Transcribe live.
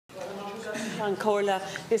Can Corla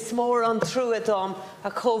is more an trúadám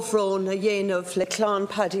a chomhrón a dhéanamh le clán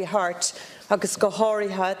Paddy Harte agus go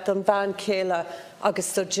háirithe don bhean céile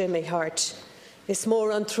agus do Jimmy Harte. Is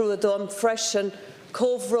mór an trúadám freisin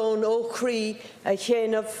chomhrón ó chrí a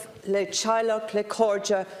dhéanamh le teaghlach le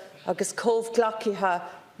cóide agus chomhghlacithe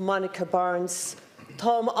Monica Barnes.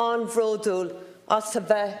 Tám an-bhródúil as a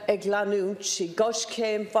bheith ag leanúint sí gos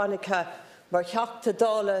céim Monica mar theachta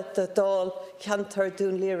dála de Dáil Cheantar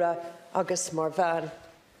dún Líre agus mar bhean.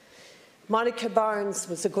 Monica Barnes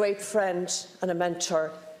was a great friend and a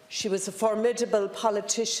mentor. She was a formidable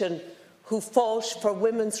politician who fought for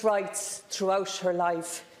women's rights throughout her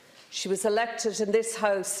life. She was elected in this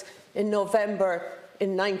House in November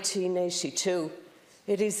in 1982.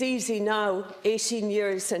 It is easy now, 18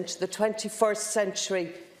 years into the 21st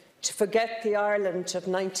century, to forget the Ireland of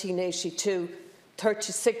 1982,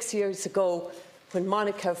 36 years ago, when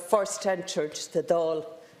Monica first entered the Dáil.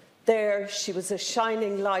 There, she was a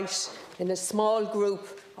shining light in a small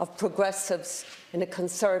group of progressives in a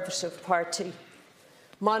Conservative party.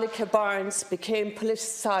 Monica Barnes became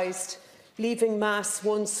politicised, leaving Mass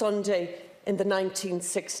one Sunday in the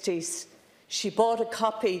 1960s. She bought a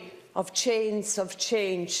copy of Chains of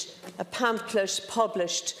Change, a pamphlet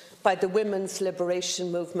published by the Women's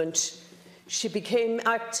Liberation Movement. She became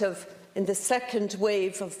active in the second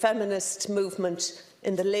wave of feminist movement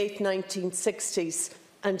in the late 1960s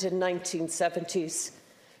and in 1970s.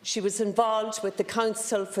 She was involved with the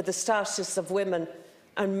Council for the Status of Women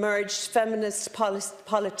and merged feminist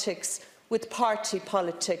politics with party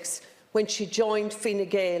politics when she joined Fine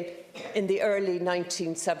Gael in the early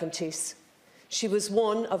 1970s. She was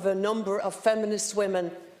one of a number of feminist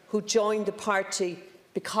women who joined the party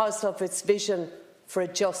because of its vision for a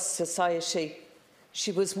just society.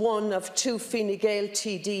 She was one of two Fine Gael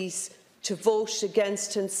TDs to vote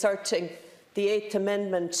against inserting the 8th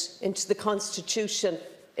Amendment into the Constitution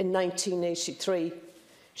in 1983.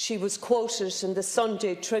 She was quoted in the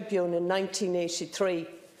Sunday Tribune in 1983.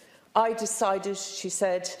 "I decided," she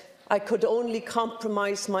said, "I could only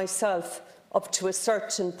compromise myself up to a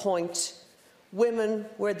certain point. Women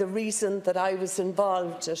were the reason that I was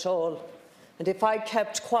involved at all. And if I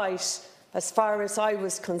kept quiet, as far as I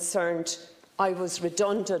was concerned, I was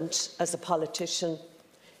redundant as a politician."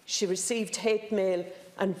 She received hate mail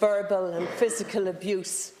and verbal and physical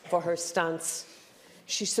abuse for her stance.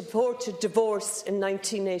 She supported divorce in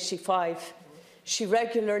 1985. She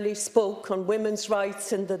regularly spoke on women's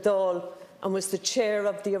rights in the Dáil and was the chair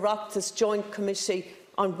of the Oireachtas Joint Committee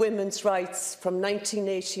on Women's Rights from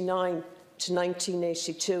 1989 to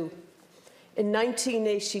 1982. In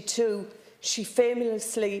 1982, she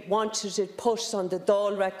famously wanted it put on the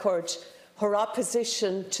Dáil record her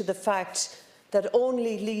opposition to the fact that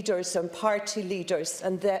only leaders and party leaders,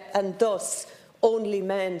 and thus only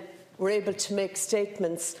men, were able to make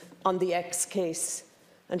statements on the X case.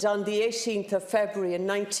 And on the 18th of February in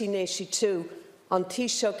 1982, An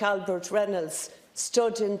Taoiseach Albert Reynolds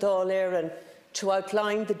stood in Dáil Éireann to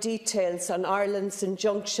outline the details on Ireland's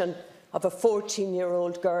injunction of a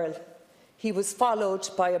 14-year-old girl. He was followed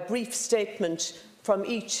by a brief statement from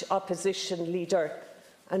each opposition leader.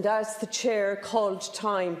 And as the chair called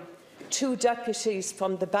time, two deputies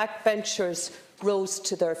from the backbenchers rose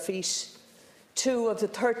to their feet. Two of the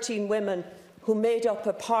 13 women who made up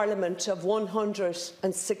a parliament of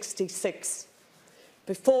 166.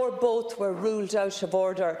 Before both were ruled out of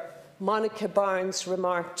order, Monica Barnes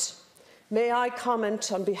remarked, "May I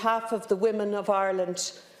comment on behalf of the women of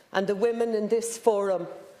Ireland and the women in this forum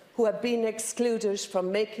who have been excluded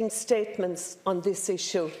from making statements on this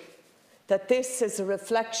issue, that this is a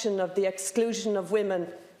reflection of the exclusion of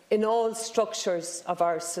women in all structures of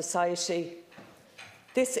our society."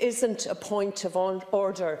 "This isn't a point of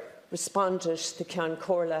order," responded the Ceann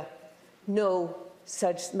Comhairle. "No,"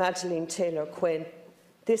 said Madeleine Taylor-Quinn.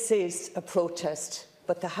 "This is a protest,"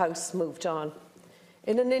 but the House moved on.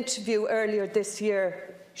 In an interview earlier this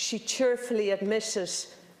year, she cheerfully admitted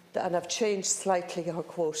that, and I've changed slightly her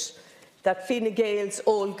quote, that Fine Gael's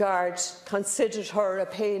old guard considered her a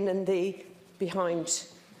pain in the behind.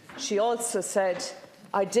 She also said,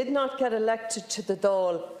 "I did not get elected to the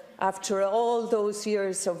Dáil after all those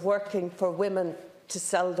years of working for women to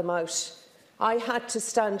sell them out. I had to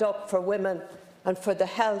stand up for women and for the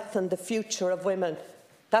health and the future of women.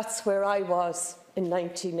 That's where I was in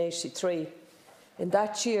 1983. In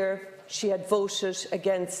that year, she had voted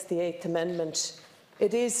against the 8th Amendment.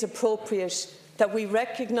 It is appropriate that we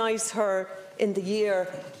recognise her in the year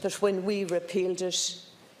that when we repealed it.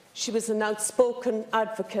 She was an outspoken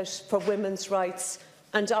advocate for women's rights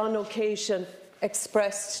and on occasion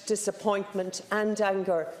expressed disappointment and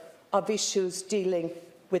anger of issues dealing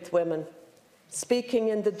with women. Speaking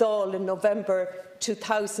in the Dáil in November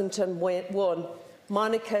 2001,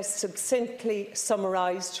 Monica succinctly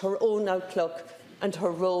summarised her own outlook and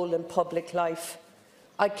her role in public life.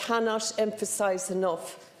 I cannot emphasise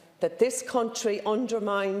enough that this country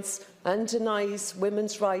undermines and denies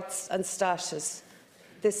women's rights and status.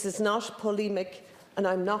 This is not polemic, and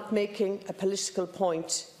I'm not making a political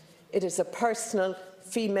point. It is a personal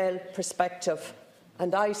female perspective,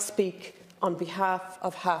 and I speak on behalf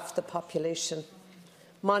of half the population.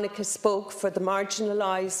 Monica spoke for the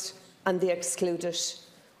marginalised and the excluded,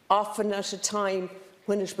 often at a time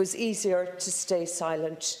when it was easier to stay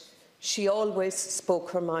silent. She always spoke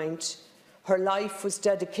her mind. Her life was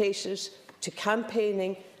dedicated to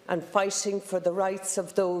campaigning and fighting for the rights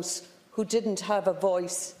of those who didn't have a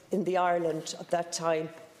voice in the Ireland of that time.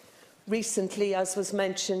 Recently, as was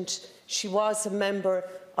mentioned, she was a member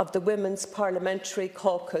of the Women's Parliamentary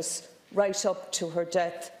Caucus right up to her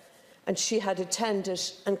death, and she had attended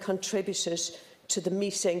and contributed to the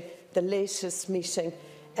meeting, the latest meeting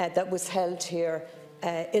that was held here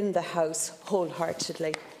in the House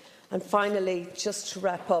wholeheartedly. And finally, just to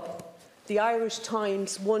wrap up, the Irish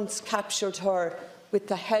Times once captured her with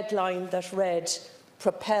the headline that read,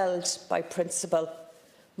 "Propelled by Principle."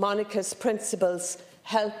 Monica's principles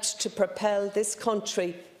helped to propel this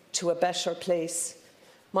country to a better place.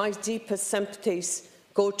 My deepest sympathies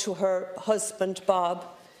go to her husband Bob,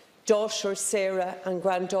 daughter Sarah and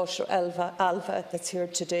granddaughter Alva that's here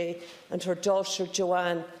today, and her daughter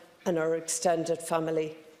Joanne and her extended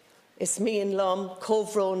family. Is me and Lum,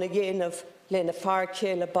 Covrón a dhéanamh lena far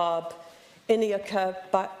céile Bob, Iniacha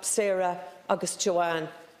Sarah agus Joanne,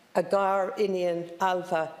 a gar Inian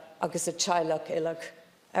Alva agus a Chailach Ilag,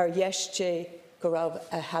 ar yesh go raibh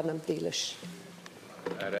a hanam dílis.